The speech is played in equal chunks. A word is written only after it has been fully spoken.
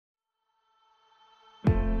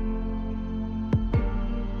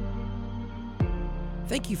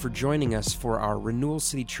Thank you for joining us for our Renewal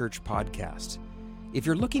City Church podcast. If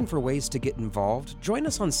you're looking for ways to get involved, join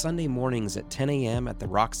us on Sunday mornings at 10 a.m. at the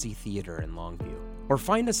Roxy Theater in Longview, or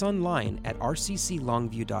find us online at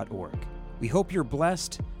rcclongview.org. We hope you're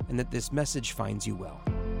blessed and that this message finds you well.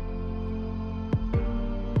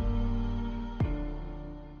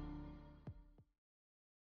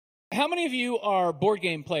 How many of you are board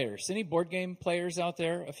game players? Any board game players out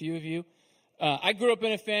there? A few of you? I grew up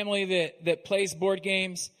in a family that plays board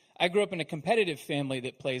games. I grew up in a competitive family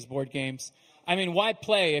that plays board games. I mean, why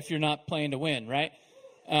play if you're not playing to win, right?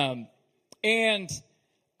 And it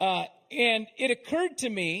occurred to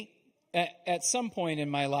me at some point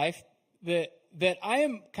in my life that I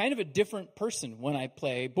am kind of a different person when I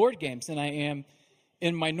play board games than I am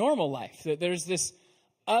in my normal life. That there's this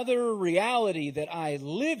other reality that I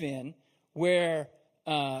live in where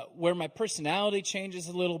my personality changes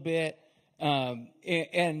a little bit,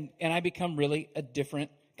 and I become really a different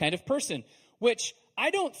kind of person, which I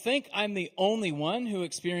don't think I'm the only one who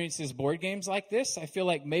experiences board games like this. I feel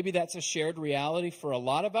like maybe that's a shared reality for a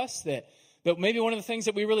lot of us, that maybe one of the things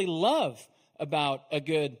that we really love about a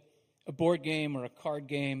board game or a card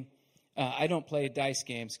game. I don't play dice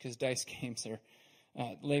games because dice games are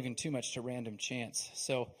leaving too much to random chance.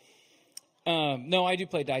 So, no, I do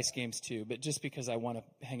play dice games too, but just because I want to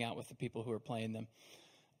hang out with the people who are playing them.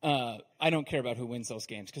 I don't care about who wins those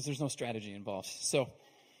games because there's no strategy involved. So,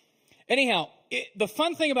 anyhow, the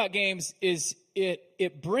fun thing about games is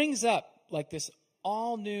it brings up like this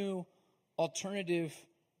all new alternative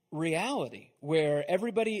reality where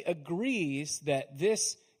everybody agrees that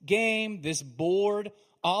this game, this board,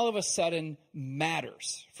 all of a sudden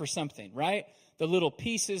matters for something, right? The little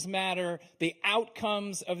pieces matter. The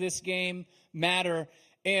outcomes of this game matter.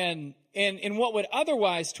 And in what would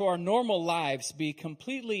otherwise, to our normal lives, be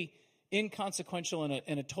completely inconsequential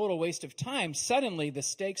and a total waste of time, suddenly the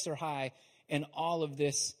stakes are high, and all of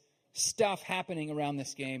this stuff happening around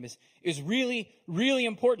this game is really, really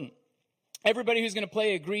important. Everybody who's going to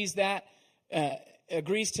play agrees to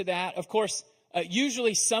that. Of course,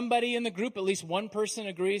 usually somebody in the group, at least one person,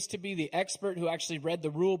 agrees to be the expert who actually read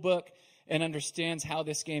the rule book and understands how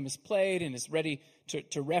this game is played and is ready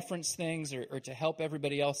to reference things or to help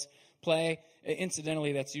everybody else play.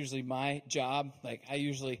 Incidentally, that's usually my job. Like, I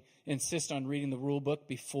usually insist on reading the rule book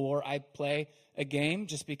before I play a game,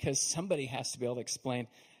 just because somebody has to be able to explain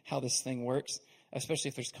how this thing works, especially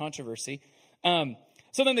if there's controversy.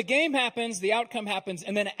 So then the game happens, the outcome happens,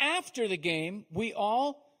 and then after the game, we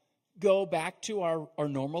all go back to our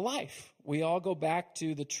normal life. We all go back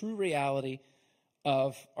to the true reality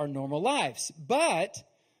of our normal lives. But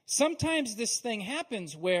sometimes this thing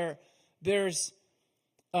happens where there's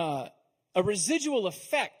a residual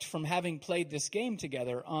effect from having played this game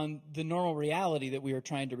together on the normal reality that we are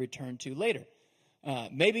trying to return to later.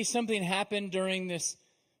 Maybe something happened during this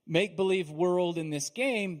make-believe world in this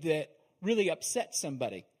game that really upset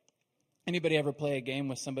somebody. Anybody ever play a game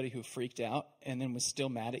with somebody who freaked out and then was still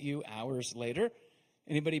mad at you hours later?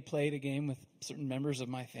 Anybody played a game with certain members of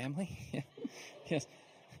my family? Yes.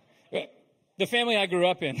 The family I grew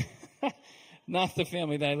up in, not the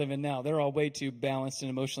family that I live in now. They're all way too balanced and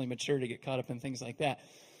emotionally mature to get caught up in things like that.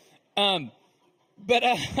 But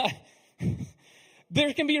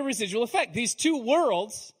there can be a residual effect. These two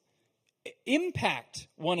worlds impact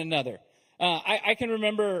one another. I can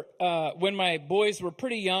remember when my boys were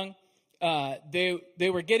pretty young, they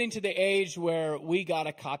were getting to the age where we got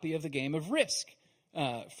a copy of the game of Risk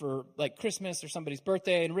for like Christmas or somebody's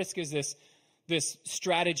birthday. And Risk is this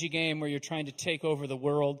strategy game where you're trying to take over the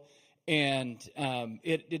world, and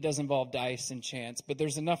it does involve dice and chance, but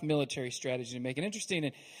there's enough military strategy to make it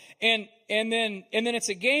interesting. And then it's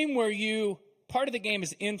a game where part of the game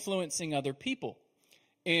is influencing other people.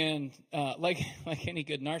 And like any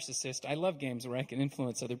good narcissist, I love games where I can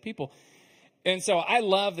influence other people. And so I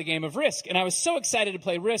love the game of Risk. And I was so excited to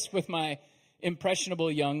play Risk with my impressionable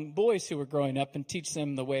young boys who were growing up and teach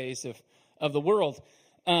them the ways of the world.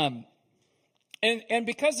 And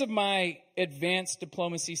because of my advanced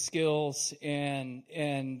diplomacy skills and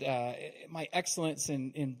my excellence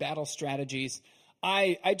in battle strategies,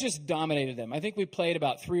 I just dominated them. I think we played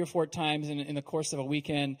about 3 or 4 times in the course of a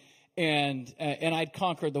weekend, and I'd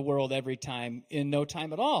conquered the world every time in no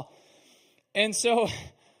time at all. And so,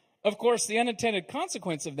 of course, the unintended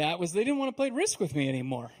consequence of that was they didn't want to play Risk with me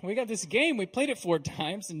anymore. We got this game, we played it 4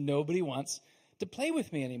 times, and nobody wants to play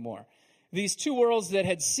with me anymore. These two worlds that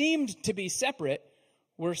had seemed to be separate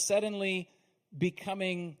were suddenly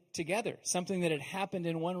becoming together. Something that had happened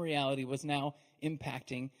in one reality was now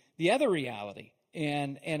impacting the other reality.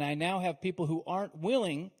 And I now have people who aren't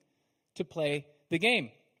willing to play the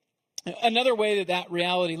game. Another way that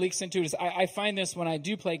reality leaks into it is I find this when I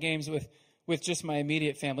do play games with just my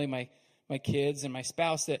immediate family, my kids and my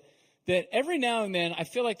spouse, that every now and then I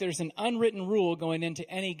feel like there's an unwritten rule going into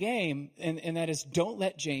any game, and that is don't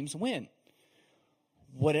let James win.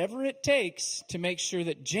 Whatever it takes to make sure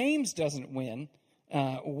that James doesn't win,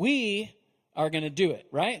 we are going to do it,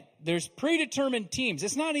 right? There's predetermined teams.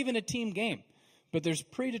 It's not even a team game, but there's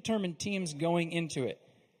predetermined teams going into it.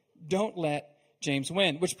 Don't let James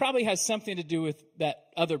win, which probably has something to do with that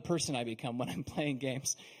other person I become when I'm playing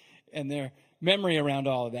games and their memory around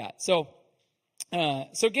all of that. So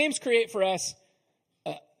games create for us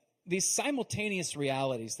these simultaneous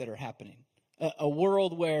realities that are happening. A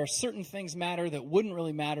world where certain things matter that wouldn't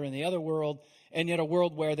really matter in the other world, and yet a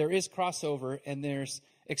world where there is crossover and there's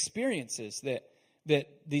experiences that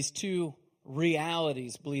these two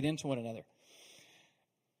realities bleed into one another.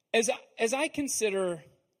 As I consider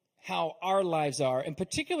how our lives are, and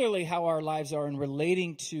particularly how our lives are in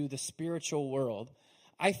relating to the spiritual world,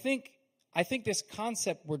 I think this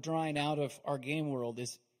concept we're drawing out of our game world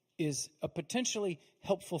is a potentially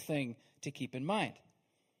helpful thing to keep in mind.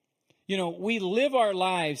 You know, we live our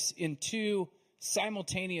lives in two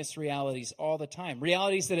simultaneous realities all the time.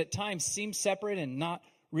 Realities that at times seem separate and not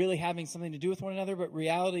really having something to do with one another, but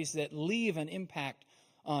realities that leave an impact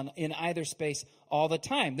in either space all the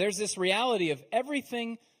time. There's this reality of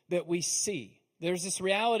everything that we see. There's this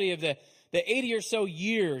reality of the 80 or so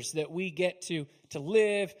years that we get to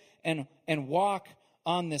live and walk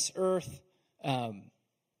on this earth.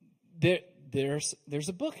 There's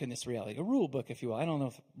a book in this reality, a rule book, if you will. I don't know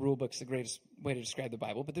if rule book's the greatest way to describe the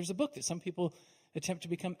Bible, but there's a book that some people attempt to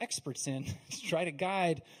become experts in to try to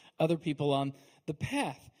guide other people on the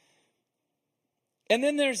path. And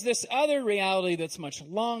then there's this other reality that's much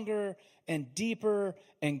longer and deeper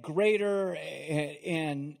and greater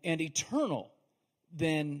and eternal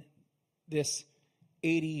than this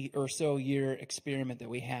 80 or so year experiment that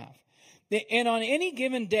we have. And on any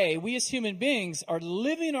given day, we as human beings are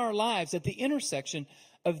living our lives at the intersection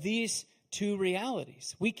of these two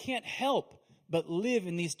realities. We can't help but live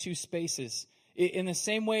in these two spaces. In the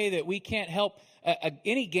same way that we can't help,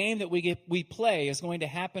 any game that we play is going to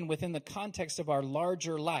happen within the context of our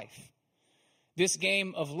larger life. This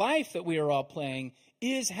game of life that we are all playing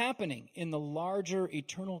is happening in the larger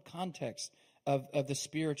eternal context of the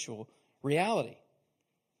spiritual reality.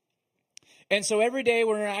 And so every day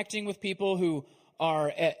we're interacting with people who are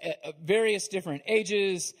at various different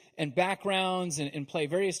ages and backgrounds and play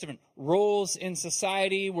various different roles in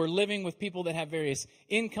society. We're living with people that have various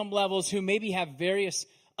income levels, who maybe have various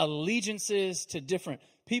allegiances to different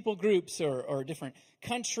people groups or different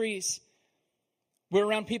countries. We're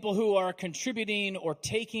around people who are contributing or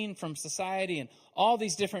taking from society in all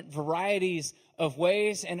these different varieties of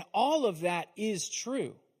ways, and all of that is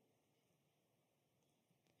true.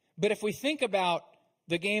 But if we think about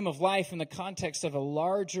the game of life in the context of a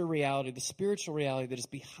larger reality, the spiritual reality that is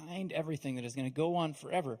behind everything, that is going to go on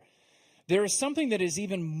forever, there is something that is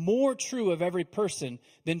even more true of every person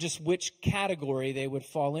than just which category they would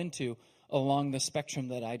fall into along the spectrum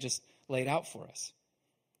that I just laid out for us.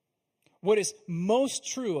 What is most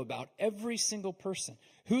true about every single person,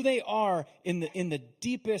 who they are in the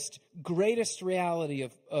deepest, greatest reality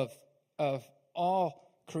of all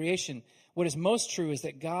creation, what is most true is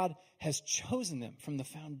that God has chosen them from the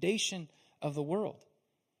foundation of the world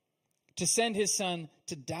to send his son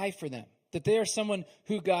to die for them, that they are someone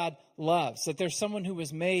who God loves, that they're someone who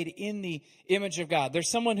was made in the image of God. There's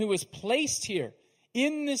someone who was placed here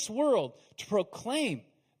in this world to proclaim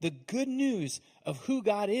the good news of who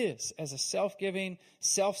God is as a self-giving,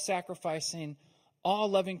 self-sacrificing,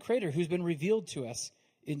 all-loving creator who's been revealed to us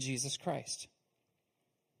in Jesus Christ.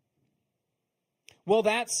 Well,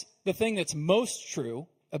 that's the thing that's most true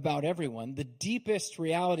about everyone, the deepest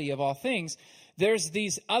reality of all things. There's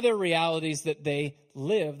these other realities that they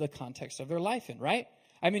live the context of their life in, right?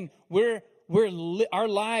 I mean, our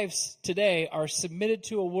lives today are submitted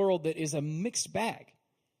to a world that is a mixed bag.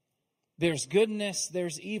 There's goodness,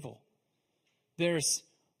 there's evil. There's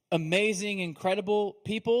amazing, incredible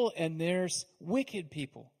people, and there's wicked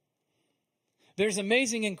people. There's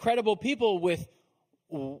amazing, incredible people with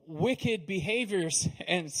wicked behaviors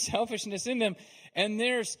and selfishness in them, and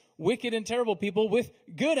there's wicked and terrible people with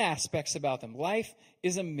good aspects about them. Life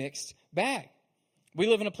is a mixed bag. We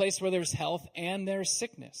live in a place where there's health and there's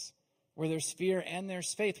sickness, where there's fear and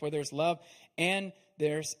there's faith, where there's love and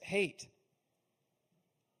there's hate.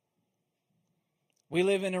 We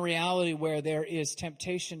live in a reality where there is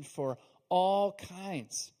temptation for all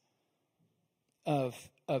kinds of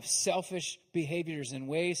of selfish behaviors and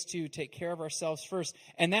ways to take care of ourselves first.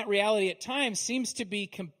 And that reality at times seems to be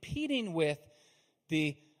competing with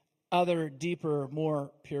the other, deeper,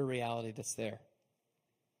 more pure reality that's there.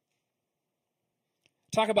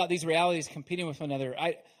 Talk about these realities competing with one another.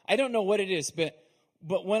 I don't know what it is, but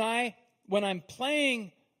when I'm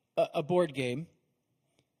playing a board game,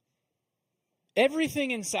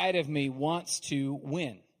 everything inside of me wants to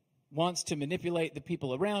win, wants to manipulate the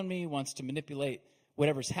people around me, wants to manipulate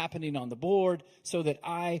whatever's happening on the board so that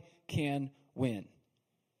I can win.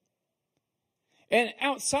 And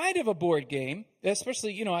outside of a board game,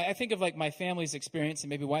 especially, I think of like my family's experience and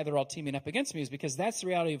maybe why they're all teaming up against me is because that's the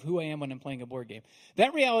reality of who I am when I'm playing a board game.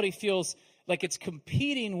 That reality feels like it's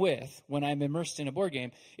competing with, when I'm immersed in a board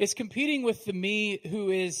game, it's competing with the me who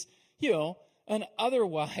is, an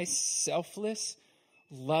otherwise selfless,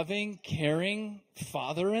 loving, caring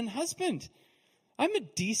father and husband. I'm a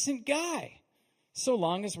decent guy, so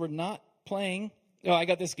long as we're not playing. I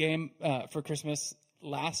got this game for Christmas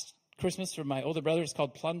last Christmas from my older brother. It's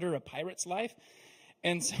called Plunder, A Pirate's Life.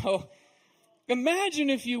 And so imagine,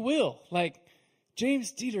 if you will, like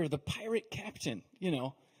James Dieter, the pirate captain,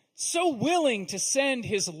 so willing to send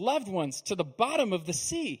his loved ones to the bottom of the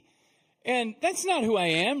sea. And that's not who I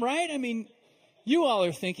am, right? I mean, you all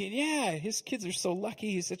are thinking, yeah, his kids are so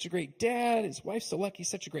lucky. He's such a great dad. His wife's so lucky. He's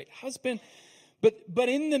such a great husband. But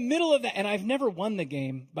in the middle of that, and I've never won the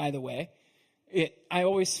game, by the way. I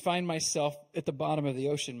always find myself at the bottom of the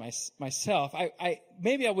ocean myself.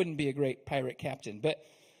 Maybe I wouldn't be a great pirate captain, but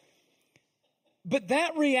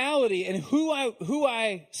that reality and who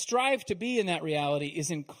I strive to be in that reality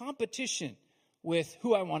is in competition with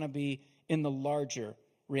who I want to be in the larger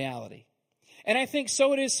reality. And I think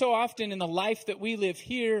so it is so often in the life that we live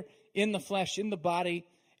here in the flesh, in the body,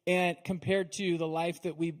 and compared to the life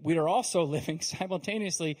that we are also living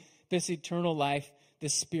simultaneously, this eternal life,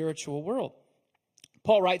 this spiritual world.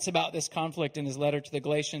 Paul writes about this conflict in his letter to the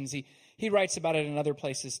Galatians. He writes about it in other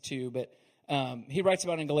places too, but he writes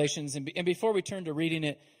about it in Galatians. And before we turn to reading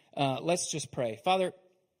it, let's just pray. Father,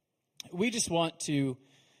 we just want to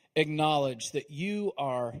acknowledge that you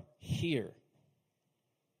are here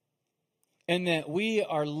and that we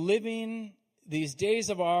are living these days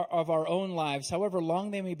of our own lives, however long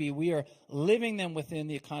they may be. We are living them within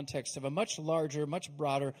the context of a much larger, much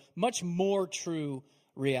broader, much more true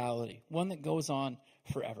reality, one that goes on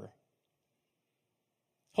forever.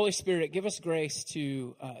 Holy Spirit, give us grace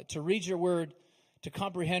to read your word, to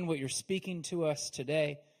comprehend what you're speaking to us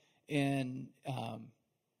today, and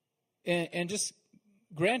just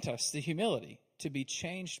grant us the humility to be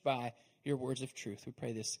changed by your words of truth. We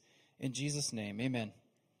pray this in Jesus' name. Amen.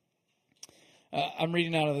 I'm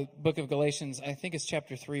reading out of the book of Galatians. I think it's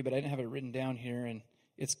chapter 3, but I didn't have it written down here, and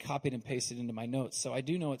it's copied and pasted into my notes. So I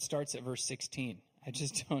do know it starts at verse 16. I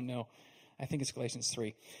just don't know. I think it's Galatians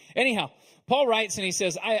 3. Anyhow, Paul writes and he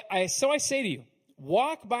says, So I say to you,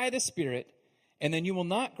 walk by the Spirit, and then you will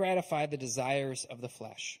not gratify the desires of the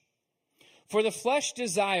flesh. For the flesh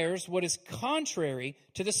desires what is contrary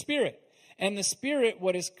to the Spirit, and the Spirit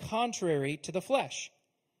what is contrary to the flesh.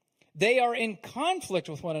 They are in conflict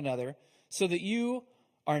with one another, so that you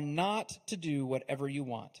are not to do whatever you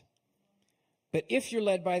want. But if you're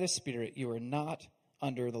led by the Spirit, you are not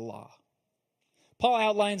under the law. Paul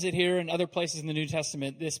outlines it here and other places in the New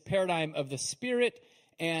Testament, this paradigm of the spirit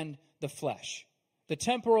and the flesh, the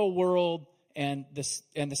temporal world and the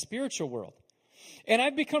spiritual world. And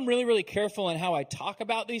I've become really, really careful in how I talk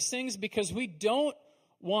about these things because we don't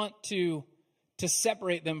want to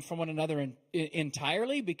separate them from one another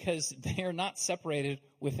entirely because they are not separated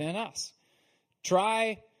within us.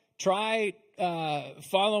 Try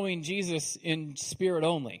following Jesus in spirit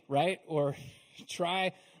only, right? Or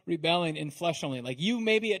try rebelling in flesh only. Like you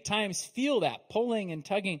maybe at times feel that pulling and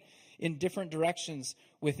tugging in different directions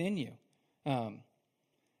within you.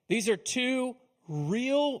 These are two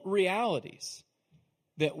real realities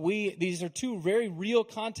these are two very real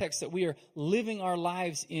contexts that we are living our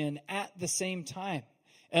lives in at the same time.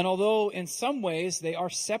 And although in some ways they are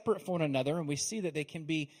separate from one another, and we see that they can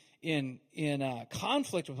be in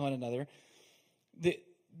conflict with one another,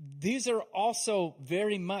 these are also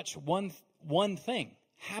very much one thing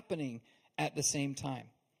happening at the same time.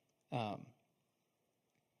 I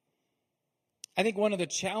think one of the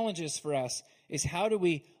challenges for us is how do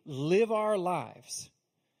we live our lives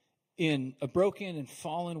in a broken and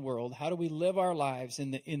fallen world? How do we live our lives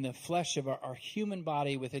in the flesh of our human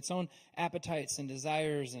body with its own appetites and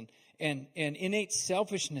desires and innate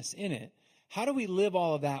selfishness in it? How do we live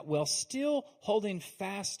all of that while still holding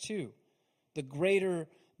fast to the greater,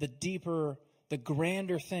 the deeper, the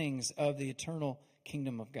grander things of the eternal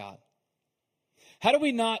kingdom of God? How do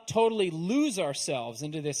we not totally lose ourselves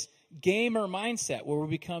into this gamer mindset where we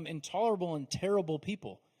become intolerable and terrible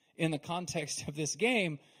people in the context of this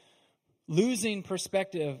game, losing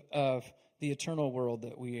perspective of the eternal world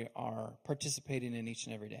that we are participating in each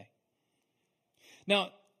and every day?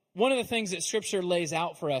 Now, one of the things that Scripture lays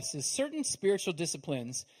out for us is certain spiritual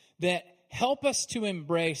disciplines that help us to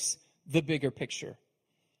embrace the bigger picture.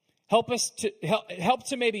 Help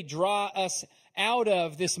to maybe draw us out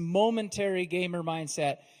of this momentary gamer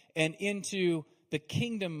mindset and into the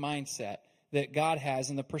kingdom mindset that God has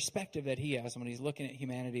and the perspective that he has when he's looking at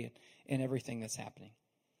humanity and everything that's happening.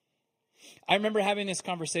 I remember having this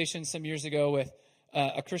conversation some years ago with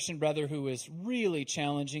a Christian brother who was really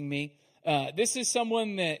challenging me. This is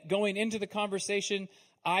someone that going into the conversation,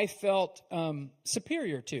 I felt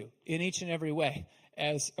superior to in each and every way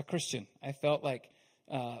as a Christian. I felt like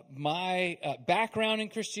my background in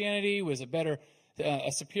Christianity was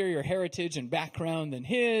a superior heritage and background than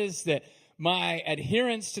his, that my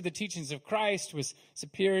adherence to the teachings of Christ was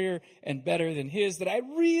superior and better than his, that I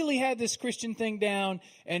really had this Christian thing down,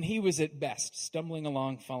 and he was at best stumbling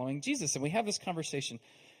along following Jesus. And we have this conversation,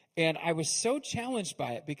 and I was so challenged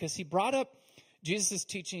by it because he brought up Jesus'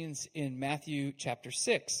 teachings in Matthew chapter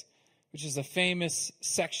 6, which is a famous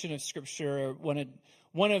section of Scripture,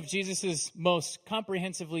 one of Jesus' most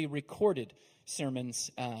comprehensively recorded sermons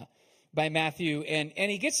by Matthew. And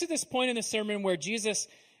he gets to this point in the sermon where Jesus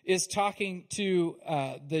is talking to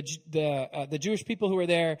the Jewish people who are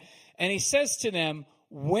there, and he says to them,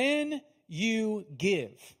 when you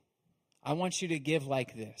give, I want you to give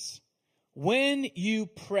like this. When you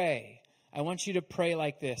pray, I want you to pray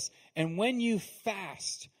like this. And when you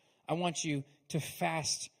fast, I want you to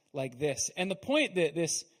fast like this. And the point that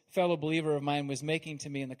this fellow believer of mine was making to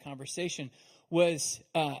me in the conversation was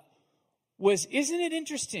isn't it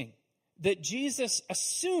interesting that Jesus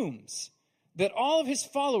assumes that all of his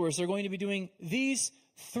followers are going to be doing these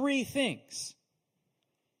three things?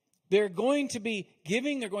 They're going to be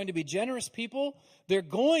giving, they're going to be generous people, they're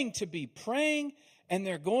going to be praying, and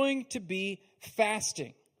they're going to be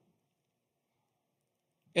fasting.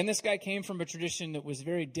 And this guy came from a tradition that was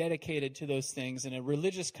very dedicated to those things in a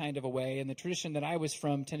religious kind of a way. And the tradition that I was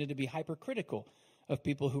from tended to be hypercritical of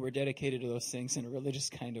people who were dedicated to those things in a religious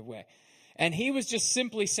kind of way. And he was just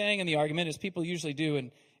simply saying in the argument, as people usually do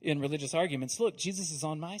in religious arguments, look, Jesus is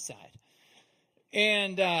on my side.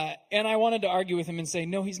 And I wanted to argue with him and say,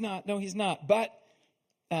 no, he's not. No, he's not. But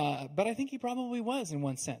I think he probably was in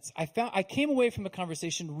one sense. I came away from the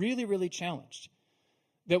conversation really, really challenged.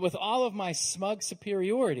 That with all of my smug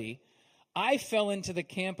superiority, I fell into the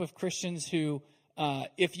camp of Christians who,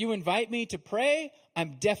 if you invite me to pray,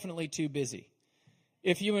 I'm definitely too busy.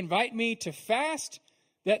 If you invite me to fast,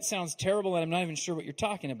 that sounds terrible and I'm not even sure what you're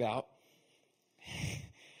talking about.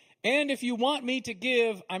 And if you want me to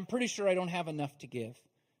give, I'm pretty sure I don't have enough to give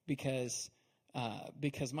because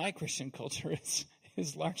my Christian culture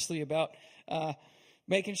is largely about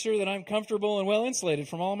making sure that I'm comfortable and well insulated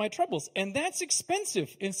from all of my troubles. And that's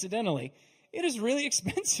expensive, incidentally. It is really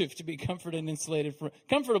expensive to be comfortable and insulated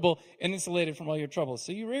from all your troubles.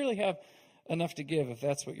 So you rarely have enough to give if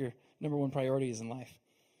that's what your number one priority is in life.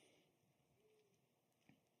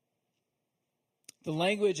 The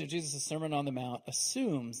language of Jesus' Sermon on the Mount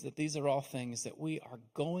assumes that these are all things that we are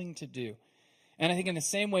going to do. And I think in the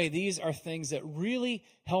same way, these are things that really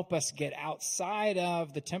help us get outside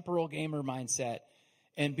of the temporal gamer mindset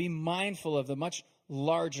and be mindful of the much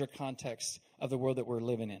larger context of the world that we're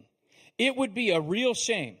living in. It would be a real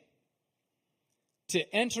shame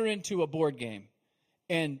to enter into a board game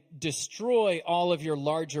and destroy all of your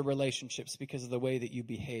larger relationships because of the way that you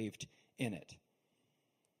behaved in it.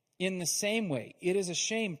 In the same way, it is a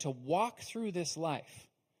shame to walk through this life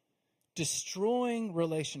destroying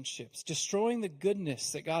relationships, destroying the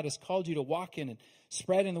goodness that God has called you to walk in and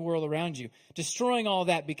spread in the world around you, destroying all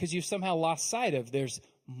that because you've somehow lost sight of there's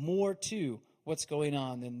more to what's going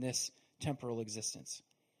on than this temporal existence.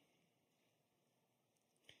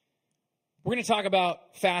 We're going to talk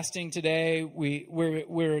about fasting today.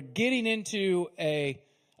 We're getting into a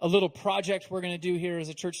little project we're going to do here as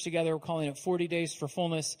a church together. We're calling it 40 Days for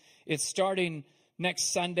Fullness. It's starting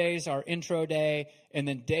next Sunday's our intro day, and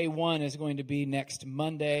then day one is going to be next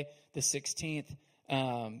Monday, the 16th.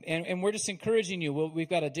 And we're just encouraging you. We've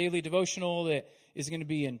got a daily devotional that is going to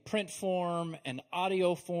be in print form and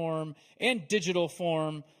audio form and digital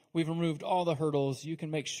form. We've removed all the hurdles. You can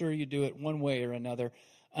make sure you do it one way or another.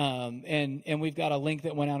 And we've got a link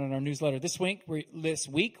that went out on our newsletter this week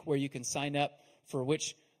where you can sign up for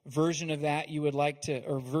which version of that you would like to,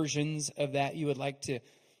 or versions of that you would like to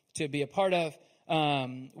be a part of.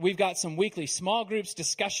 We've got some weekly small groups,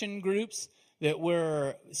 discussion groups that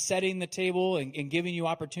we're setting the table and giving you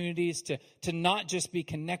opportunities to not just be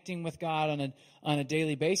connecting with God on a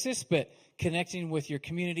daily basis, but connecting with your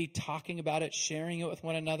community, talking about it, sharing it with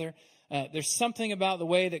one another. There's something about the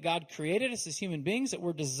way that God created us as human beings that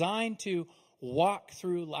we're designed to walk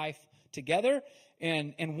through life together.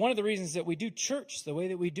 And one of the reasons that we do church the way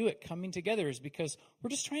that we do it, coming together, is because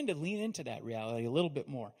we're just trying to lean into that reality a little bit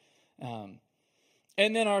more.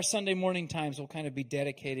 And then our Sunday morning times will kind of be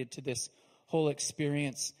dedicated to this whole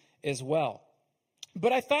experience as well.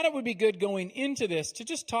 But I thought it would be good going into this to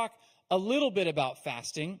just talk a little bit about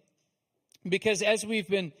fasting, because as we've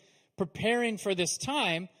been preparing for this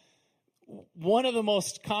time, one of the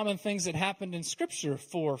most common things that happened in Scripture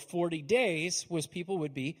for 40 days was people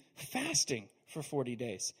would be fasting for 40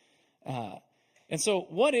 days. And so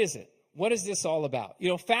what is it? What is this all about?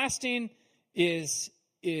 Fasting is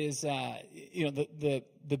the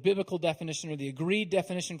biblical definition, or the agreed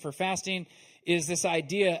definition for fasting, is this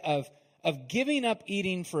idea of giving up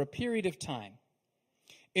eating for a period of time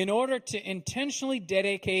in order to intentionally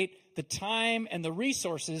dedicate the time and the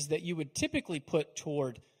resources that you would typically put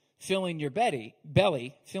toward filling your belly.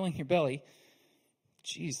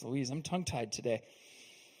 Jeez Louise, I'm tongue-tied today.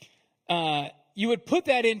 You would put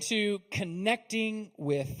that into connecting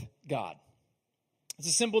with God. It's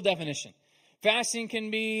a simple definition. Fasting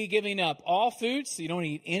can be giving up all foods, so you don't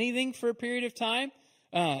eat anything for a period of time.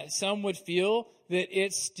 Some would feel that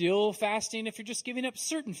it's still fasting if you're just giving up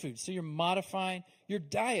certain foods, so you're modifying your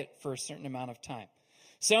diet for a certain amount of time.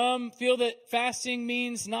 Some feel that fasting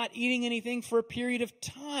means not eating anything for a period of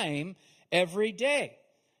time every day.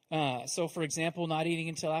 So, for example, not eating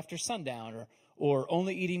until after sundown, or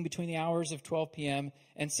only eating between the hours of 12 p.m.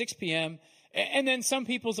 and 6 p.m. And then some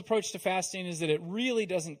people's approach to fasting is that it really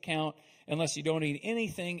doesn't count unless you don't eat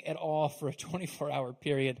anything at all for a 24-hour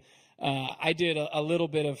period. I did a little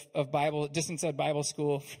bit of Bible, distance ed Bible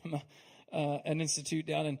school from an institute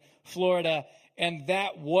down in Florida, and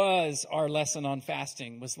that was our lesson on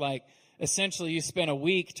fasting. Was like, essentially, you spent a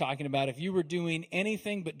week talking about if you were doing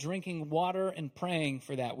anything but drinking water and praying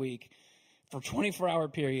for that week for 24-hour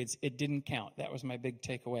periods, it didn't count. That was my big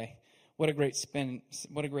takeaway. What a great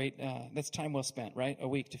that's time well spent, right? A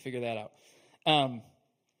week to figure that out.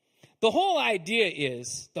 The whole idea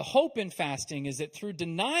is, the hope in fasting is that through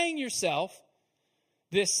denying yourself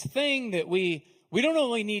this thing that we don't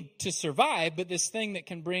only need to survive, but this thing that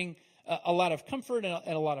can bring a lot of comfort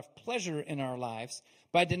and a lot of pleasure in our lives,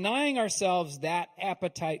 by denying ourselves that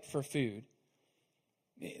appetite for food,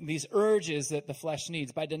 these urges that the flesh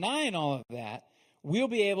needs, by denying all of that, we'll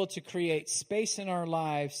be able to create space in our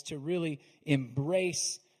lives to really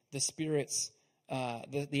embrace the Spirit's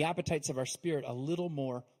the appetites of our spirit a little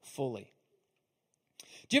more fully.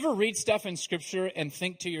 Do you ever read stuff in Scripture and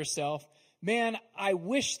think to yourself, man, I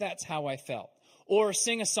wish that's how I felt? Or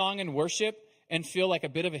sing a song in worship and feel like a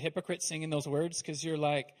bit of a hypocrite singing those words because you're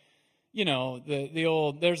like,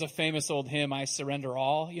 there's a famous old hymn, I Surrender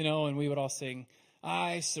All, and we would all sing,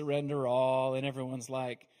 I surrender all, and everyone's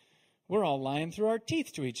like, we're all lying through our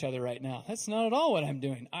teeth to each other right now. That's not at all what I'm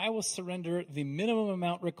doing. I will surrender the minimum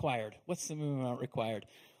amount required. What's the minimum amount required?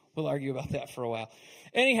 We'll argue about that for a while.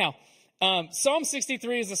 Anyhow, Psalm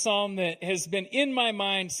 63 is a psalm that has been in my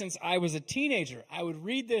mind since I was a teenager. I would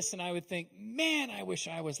read this and I would think, man, I wish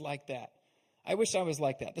I was like that. I wish I was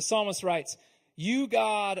like that. The psalmist writes, you,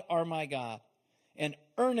 God, are my God, and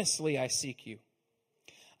earnestly I seek you.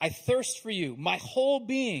 I thirst for you. My whole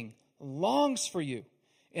being longs for you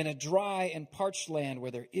in a dry and parched land where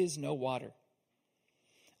there is no water.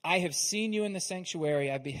 I have seen you in the sanctuary.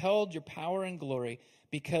 I beheld your power and glory,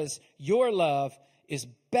 because your love is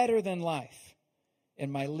better than life,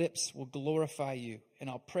 and my lips will glorify you, and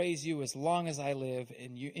I'll praise you as long as I live.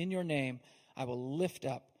 In your name, I will lift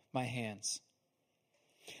up my hands.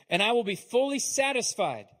 And I will be fully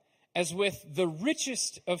satisfied as with the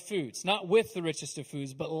richest of foods, not with the richest of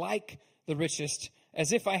foods, but like the richest,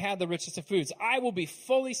 as if I had the richest of foods. I will be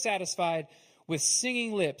fully satisfied with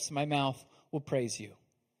singing lips. My mouth will praise you.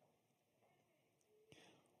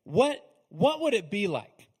 What would it be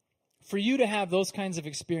like for you to have those kinds of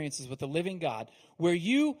experiences with the living God, where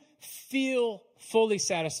you feel fully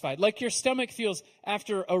satisfied, like your stomach feels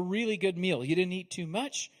after a really good meal? You didn't eat too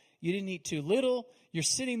much. You didn't eat too little. You're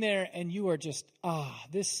sitting there and you are just,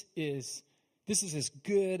 this is as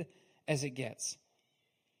good as it gets.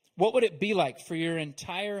 What would it be like for your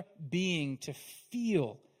entire being to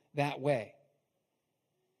feel that way?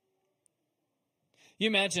 You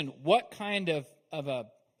imagine what kind of a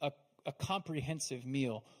comprehensive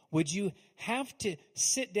meal would you have to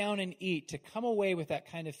sit down and eat to come away with that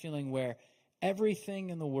kind of feeling where everything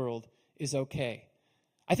in the world is okay?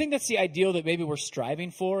 I think that's the ideal that maybe we're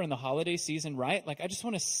striving for in the holiday season, right? Like, I just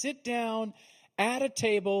want to sit down at a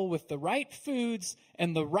table with the right foods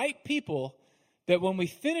and the right people, that when we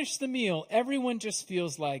finish the meal, everyone just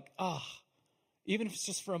feels like, even if it's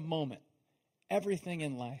just for a moment, everything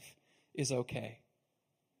in life is okay.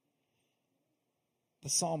 The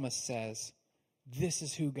psalmist says, this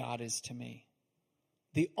is who God is to me.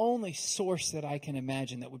 The only source that I can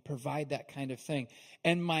imagine that would provide that kind of thing.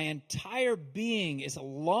 And my entire being is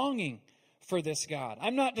longing for this God.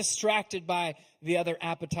 I'm not distracted by the other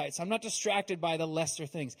appetites. I'm not distracted by the lesser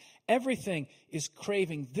things. Everything is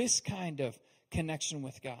craving this kind of connection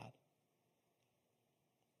with God.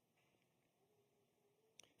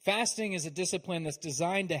 Fasting is a discipline that's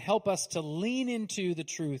designed to help us to lean into the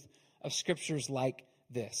truth of scriptures like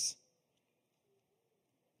this.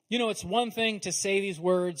 You know, it's one thing to say these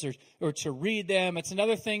words or to read them. It's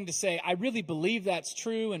another thing to say, I really believe that's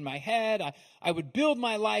true in my head. I would build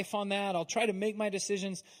my life on that. I'll try to make my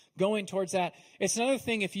decisions going towards that. It's another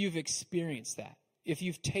thing if you've experienced that, if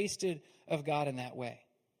you've tasted of God in that way.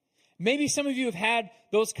 Maybe some of you have had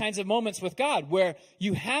those kinds of moments with God where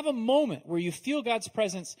you have a moment where you feel God's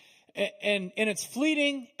presence and it's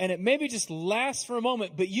fleeting and it maybe just lasts for a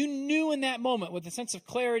moment, but you knew in that moment with a sense of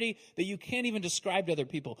clarity that you can't even describe to other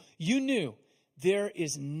people. You knew there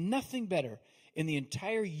is nothing better in the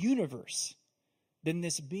entire universe than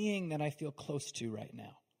this being that I feel close to right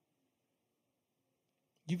now.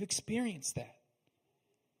 You've experienced that.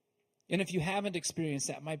 And if you haven't experienced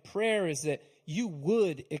that, my prayer is that you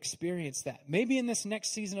would experience that. Maybe in this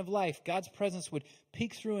next season of life, God's presence would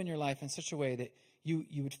peek through in your life in such a way that you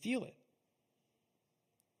would feel it.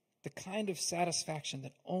 The kind of satisfaction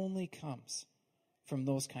that only comes from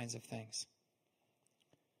those kinds of things.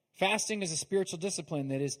 Fasting is a spiritual discipline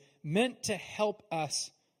that is meant to help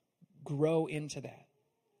us grow into that.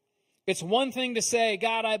 It's one thing to say,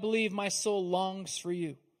 God, I believe my soul longs for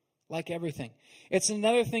you, like everything. It's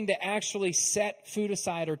another thing to actually set food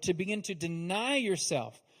aside or to begin to deny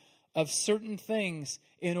yourself of certain things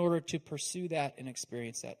in order to pursue that and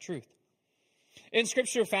experience that truth. In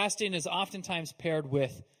Scripture, fasting is oftentimes paired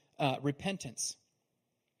with repentance.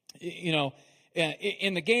 You know,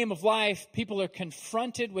 in the game of life, people are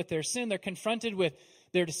confronted with their sin. They're confronted with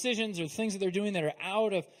their decisions or things that they're doing that are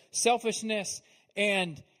out of selfishness.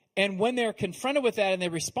 And when they're confronted with that and they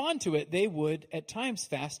respond to it, they would at times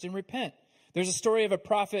fast and repent. There's a story of a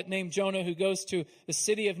prophet named Jonah who goes to the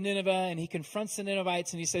city of Nineveh and he confronts the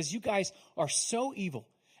Ninevites and he says, you guys are so evil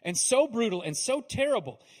and so brutal and so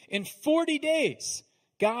terrible. In 40 days,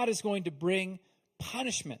 God is going to bring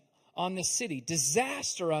punishment on this city,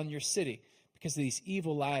 disaster on your city because of these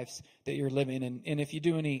evil lives that you're living. And if you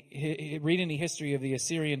do read any history of the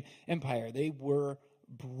Assyrian Empire, they were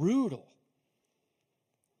brutal.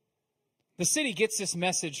 The city gets this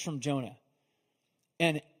message from Jonah,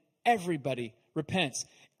 and everybody repents.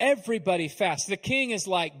 Everybody fasts. The king is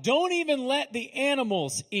like, don't even let the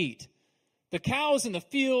animals eat. The cows in the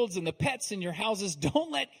fields and the pets in your houses,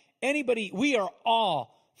 don't let anybody eat. We are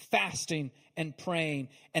all fasting and praying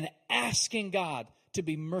and asking God to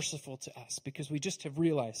be merciful to us because we just have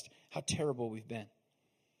realized how terrible we've been.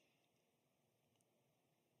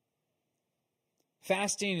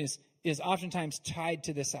 Fasting is oftentimes tied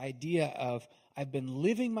to this idea of I've been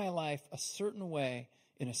living my life a certain way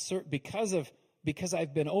because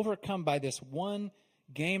I've been overcome by this one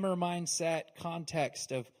gamer mindset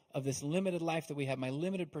context of this limited life that we have, my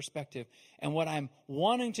limited perspective. And what I'm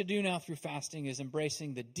wanting to do now through fasting is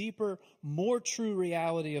embracing the deeper, more true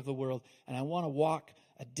reality of the world, and I want to walk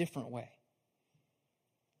a different way.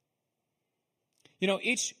 You know,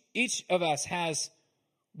 each of us has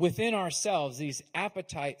within ourselves these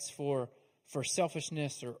appetites for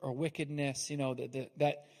selfishness or wickedness, you know,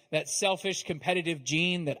 that selfish competitive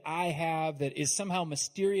gene that I have that is somehow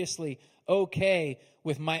mysteriously okay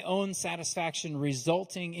with my own satisfaction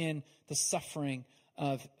resulting in the suffering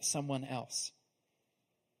of someone else.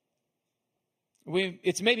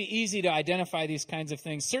 It's maybe easy to identify these kinds of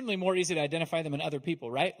things, certainly more easy to identify them in other people,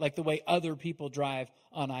 right? Like the way other people drive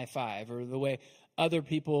on I-5 or the way other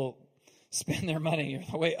people spend their money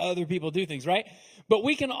or the way other people do things, right? But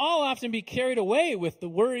we can all often be carried away with the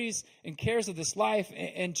worries and cares of this life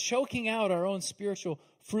and choking out our own spiritual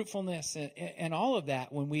fruitfulness and all of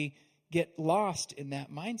that when we get lost in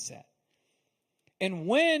that mindset. And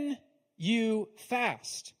when you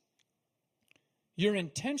fast, you're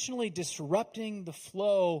intentionally disrupting the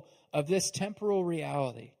flow of this temporal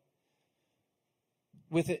reality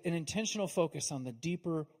with an intentional focus on the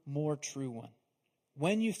deeper, more true one.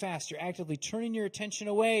 When you fast, you're actively turning your attention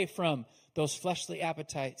away from those fleshly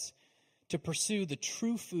appetites to pursue the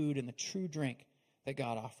true food and the true drink that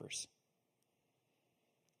God offers.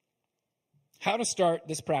 How to start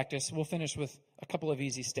this practice, we'll finish with a couple of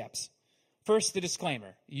easy steps. First, the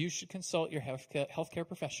disclaimer. You should consult your healthcare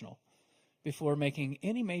professional before making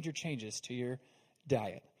any major changes to your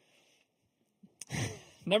diet.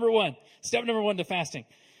 Step number one to fasting.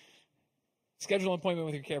 Schedule an appointment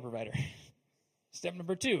with your care provider. Step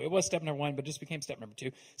number two. It was step number one, but just became step number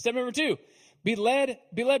two. Step number two, be led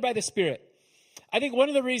by the Spirit. I think one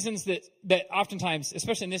of the reasons that oftentimes,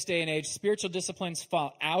 especially in this day and age, spiritual disciplines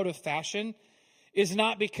fall out of fashion is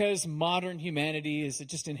not because modern humanity is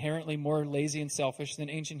just inherently more lazy and selfish than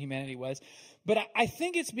ancient humanity was, but I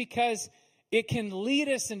think it's because it can lead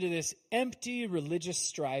us into this empty religious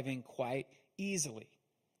striving quite easily.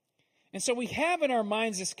 And so we have in our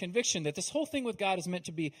minds this conviction that this whole thing with God is meant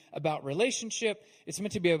to be about relationship. It's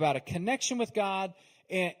meant to be about a connection with God.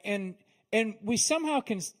 And we somehow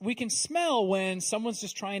can smell when someone's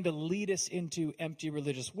just trying to lead us into empty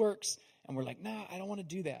religious works. And we're like, nah, I don't want to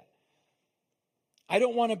do that. I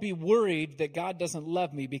don't want to be worried that God doesn't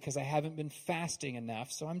love me because I haven't been fasting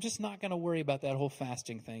enough. So I'm just not going to worry about that whole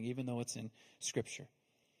fasting thing, even though it's in Scripture.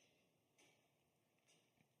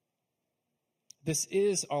 This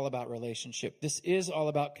is all about relationship. This is all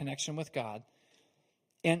about connection with God.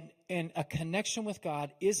 And a connection with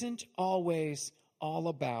God isn't always all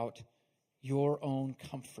about your own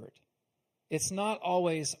comfort. It's not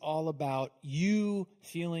always all about you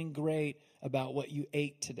feeling great about what you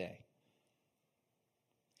ate today.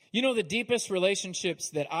 You know, the deepest relationships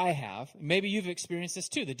that I have, maybe you've experienced this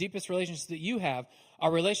too, the deepest relationships that you have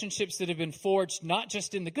are relationships that have been forged not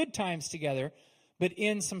just in the good times together, but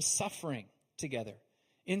in some suffering together,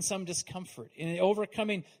 in some discomfort, in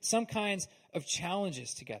overcoming some kinds of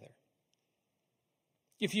challenges together.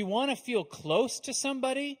 If you want to feel close to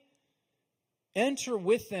somebody, enter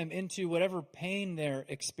with them into whatever pain they're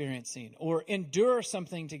experiencing, or endure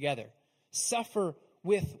something together. Suffer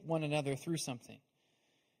with one another through something.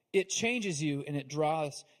 It changes you and it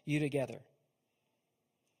draws you together.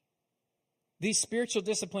 These spiritual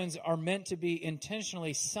disciplines are meant to be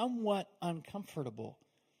intentionally somewhat uncomfortable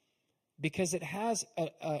because it has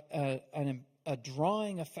a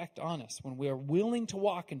drawing effect on us when we are willing to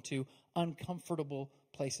walk into uncomfortable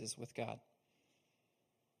places with God.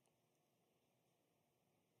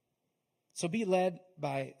 So be led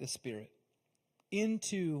by the Spirit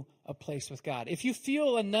into a place with God. If you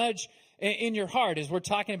feel a nudge in your heart as we're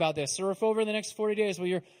talking about this, or if over the next 40 days while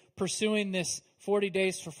you're pursuing this 40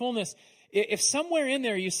 days for fullness, if somewhere in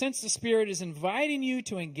there you sense the Spirit is inviting you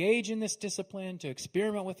to engage in this discipline, to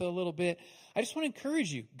experiment with it a little bit, I just want to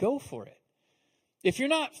encourage you, go for it. If you're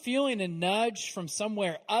not feeling a nudge from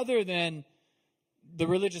somewhere other than the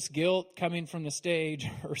religious guilt coming from the stage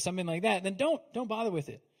or something like that, then don't bother with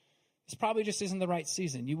it. This probably just isn't the right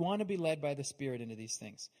season. You want to be led by the Spirit into these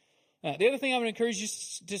things. The other thing I would encourage you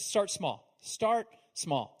is just start small. Start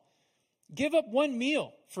small. Give up one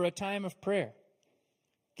meal for a time of prayer.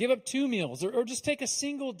 Give up 2 meals, or just take a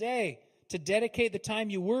single day to dedicate the time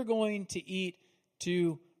you were going to eat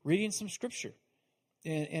to reading some Scripture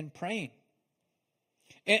and praying.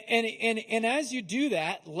 And as you do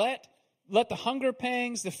that, let the hunger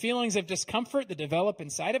pangs, the feelings of discomfort that develop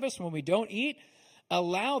inside of us when we don't eat,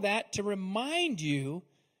 allow that to remind you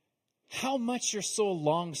how much your soul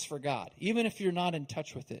longs for God, even if you're not in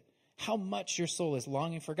touch with it. How much your soul is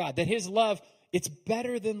longing for God. That His love, it's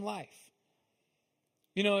better than life.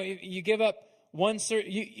 You know, you give up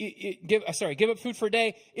give up food for a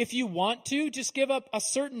day. If you want to, just give up a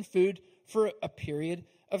certain food for a period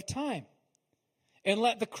of time. And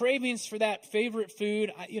let the cravings for that favorite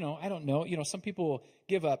food, I don't know. Some people will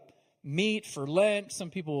give up meat for Lent. Some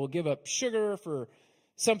people will give up sugar for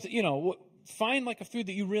something, find like a food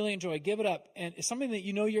that you really enjoy, give it up, and it's something that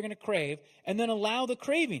you know you're going to crave, and then allow the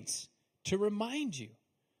cravings to remind you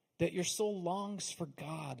that your soul longs for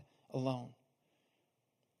God alone.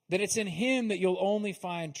 That it's in Him that you'll only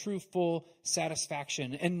find true, full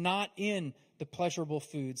satisfaction, and not in the pleasurable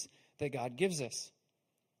foods that God gives us.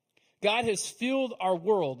 God has filled our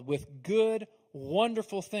world with good,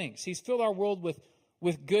 wonderful things. He's filled our world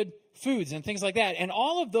with good foods and things like that. And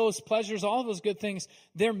all of those pleasures, all of those good things,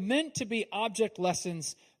 they're meant to be object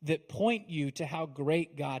lessons that point you to how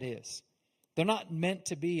great God is. They're not meant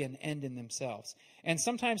to be an end in themselves. And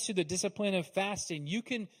sometimes through the discipline of fasting, you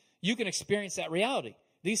can experience that reality.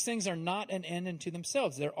 These things are not an end unto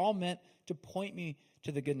themselves. They're all meant to point me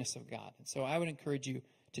to the goodness of God. And so I would encourage you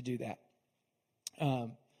to do that.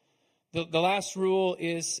 The last rule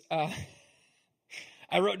is,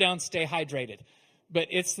 I wrote down stay hydrated. But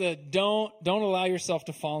it's the don't allow yourself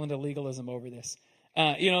to fall into legalism over this.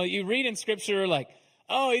 You read in Scripture like,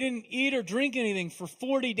 oh, he didn't eat or drink anything for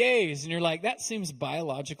 40 days. And you're like, that seems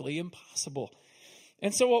biologically impossible.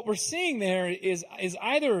 And so what we're seeing there is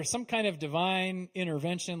either some kind of divine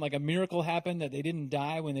intervention, like a miracle happened that they didn't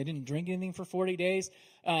die when they didn't drink anything for 40 days.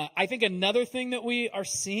 I think another thing that we are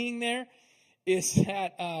seeing there is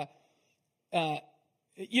that,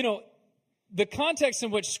 the context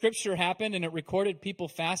in which Scripture happened and it recorded people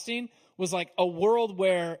fasting was like a world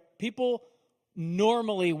where people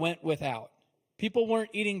normally went without. People weren't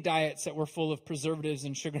eating diets that were full of preservatives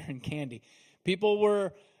and sugar and candy. People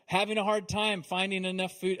were having a hard time finding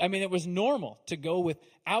enough food. I mean, it was normal to go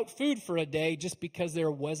without food for a day just because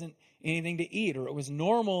there wasn't anything to eat, or it was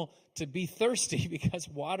normal to be thirsty because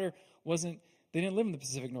water wasn't, they didn't live in the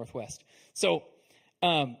Pacific Northwest. So,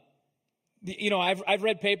 I've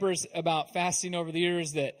read papers about fasting over the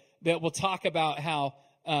years that will talk about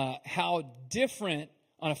how different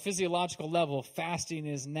on a physiological level fasting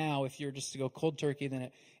is now if you're just to go cold turkey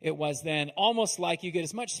than it was then. Almost like you get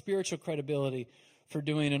as much spiritual credibility for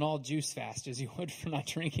doing an all-juice fast as you would for not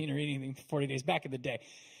drinking or eating anything for 40 days back in the day.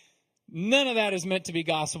 None of that is meant to be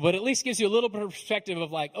gospel, but at least gives you a little bit of perspective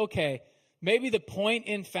of like, okay, maybe the point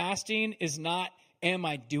in fasting is not, am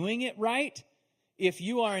I doing it right? If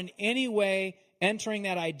you are in any way entering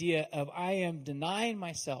that idea of I am denying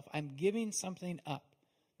myself, I'm giving something up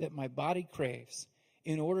that my body craves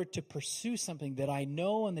in order to pursue something that I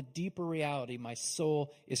know in the deeper reality my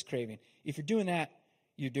soul is craving. If you're doing that,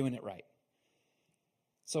 you're doing it right.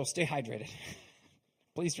 So stay hydrated.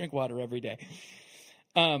 Please drink water every day.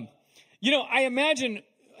 I imagine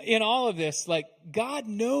in all of this, like God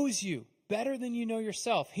knows you better than you know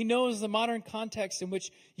yourself. He knows the modern context in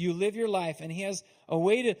which you live your life, and he has a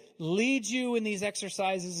way to lead you in these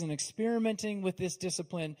exercises and experimenting with this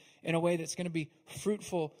discipline in a way that's going to be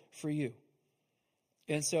fruitful for you.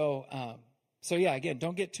 And so again,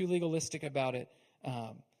 don't get too legalistic about it.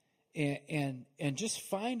 And just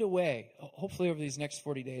find a way, hopefully over these next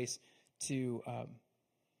 40 days, to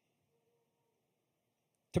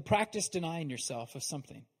practice denying yourself of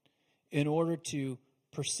something in order to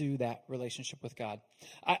pursue that relationship with God.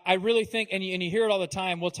 I really think, and you hear it all the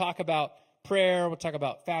time, we'll talk about prayer, we'll talk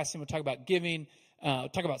about fasting, we'll talk about giving, we'll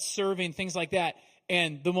talk about serving, things like that.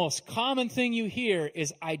 And the most common thing you hear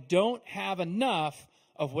is, I don't have enough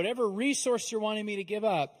of whatever resource you're wanting me to give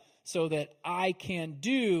up so that I can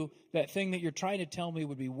do that thing that you're trying to tell me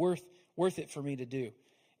would be worth it for me to do.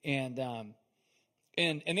 And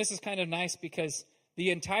this is kind of nice because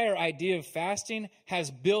the entire idea of fasting has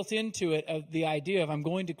built into it the idea of I'm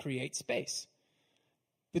going to create space.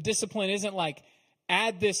 The discipline isn't like,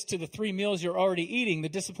 add this to the 3 meals you're already eating. The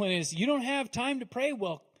discipline is, you don't have time to pray?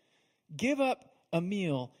 Well, give up a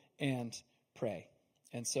meal and pray.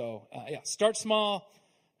 And so, start small,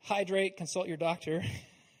 hydrate, consult your doctor,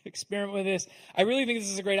 experiment with this. I really think this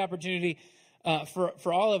is a great opportunity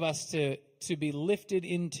for all of us to be lifted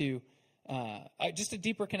into just a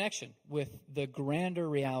deeper connection with the grander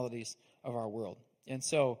realities of our world. And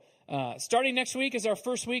so starting next week is our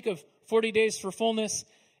first week of 40 Days for Fullness.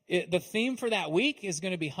 The theme for that week is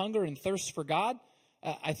going to be hunger and thirst for God.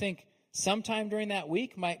 I think sometime during that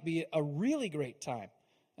week might be a really great time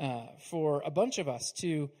for a bunch of us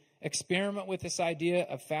to experiment with this idea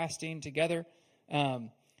of fasting together.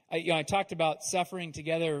 I talked about suffering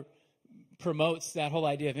together promotes that whole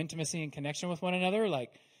idea of intimacy and connection with one another.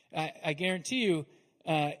 Like, I guarantee you,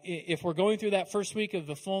 if we're going through that first week of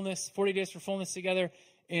the fullness, 40 Days for Fullness together,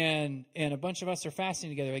 and a bunch of us are fasting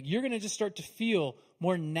together, like you're going to just start to feel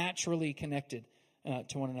more naturally connected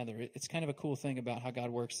to one another. It's kind of a cool thing about how God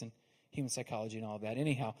works in human psychology and all of that.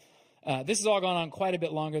 Anyhow, this has all gone on quite a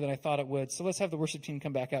bit longer than I thought it would. So let's have the worship team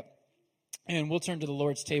come back up, and we'll turn to the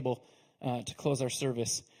Lord's table to close our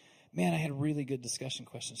service. Man, I had really good discussion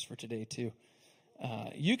questions for today too.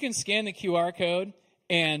 You can scan the QR code.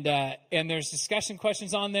 And there's discussion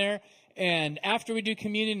questions on there. And after we do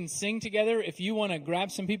communion and sing together, if you want to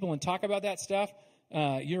grab some people and talk about that stuff,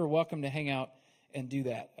 you're welcome to hang out and do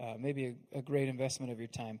that. Maybe a great investment of your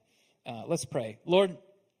time. Let's pray. Lord,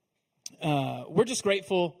 we're just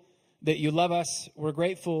grateful that you love us. We're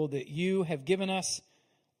grateful that you have given us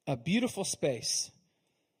a beautiful space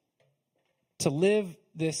to live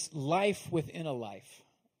this life within a life.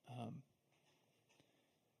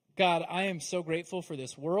 God, I am so grateful for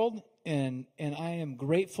this world, and I am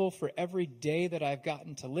grateful for every day that I've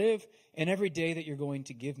gotten to live and every day that you're going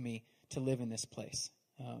to give me to live in this place.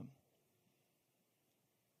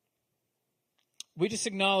 We just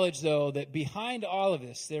acknowledge, though, that behind all of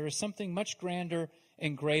this, there is something much grander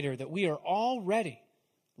and greater that we are already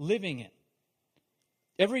living in.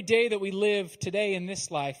 Every day that we live today in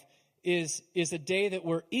this life is a day that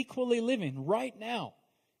we're equally living right now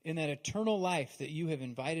in that eternal life that you have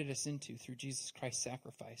invited us into through Jesus Christ's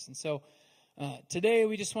sacrifice. And so today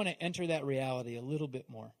we just want to enter that reality a little bit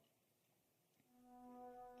more.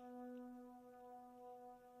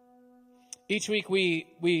 Each week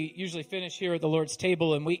we usually finish here at the Lord's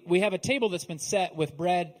table, and we have a table that's been set with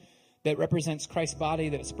bread that represents Christ's body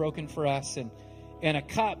that was broken for us, and a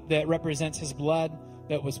cup that represents his blood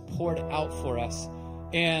that was poured out for us.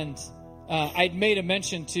 And I'd made a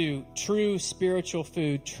mention to true spiritual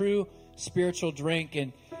food, true spiritual drink,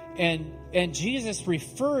 and Jesus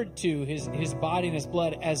referred to his body and his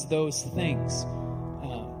blood as those things.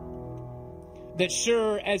 That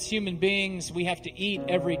sure, as human beings, we have to eat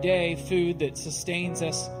every day food that sustains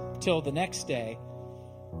us till the next day.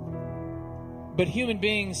 But human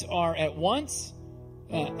beings are at once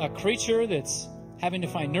a creature that's having to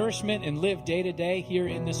find nourishment and live day to day here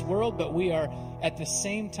in this world, but we are at the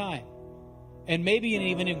same time, and maybe in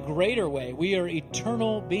even a greater way, we are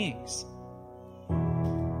eternal beings.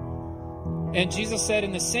 And Jesus said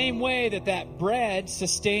in the same way that bread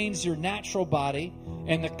sustains your natural body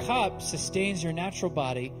and the cup sustains your natural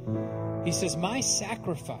body, he says, my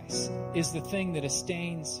sacrifice is the thing that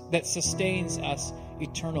sustains us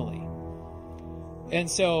eternally. And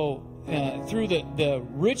so through the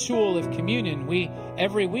ritual of communion, we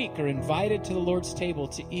every week are invited to the Lord's table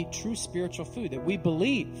to eat true spiritual food that we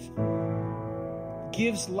believe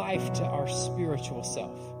gives life to our spiritual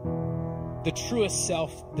self, the truest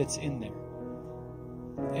self that's in there.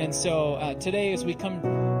 And so today, as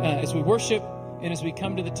we worship and as we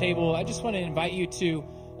come to the table, I just want to invite you to,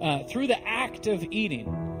 through the act of eating,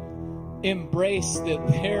 embrace that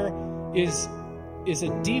there is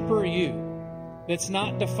a deeper you that's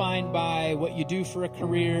not defined by what you do for a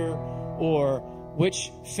career or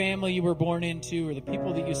which family you were born into or the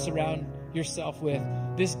people that you surround yourself with.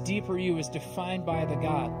 This deeper you is defined by the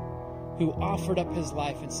God who offered up his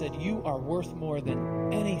life and said, you are worth more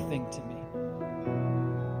than anything to me.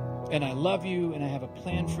 And I love you, and I have a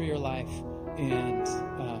plan for your life, and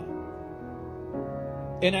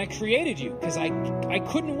I created you because I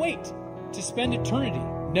couldn't wait to spend eternity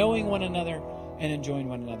knowing one another and enjoying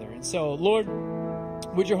one another. And so, Lord,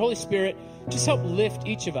 would your Holy Spirit just help lift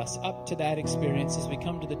each of us up to that experience as we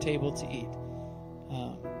come to the table to eat.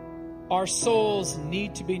 Our souls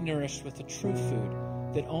need to be nourished with the true food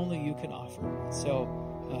that only you can offer.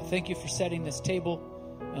 So thank you for setting this table.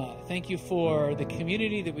 Thank you for the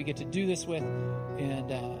community that we get to do this with.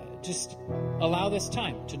 And just allow this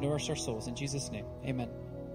time to nourish our souls. In Jesus' name, amen.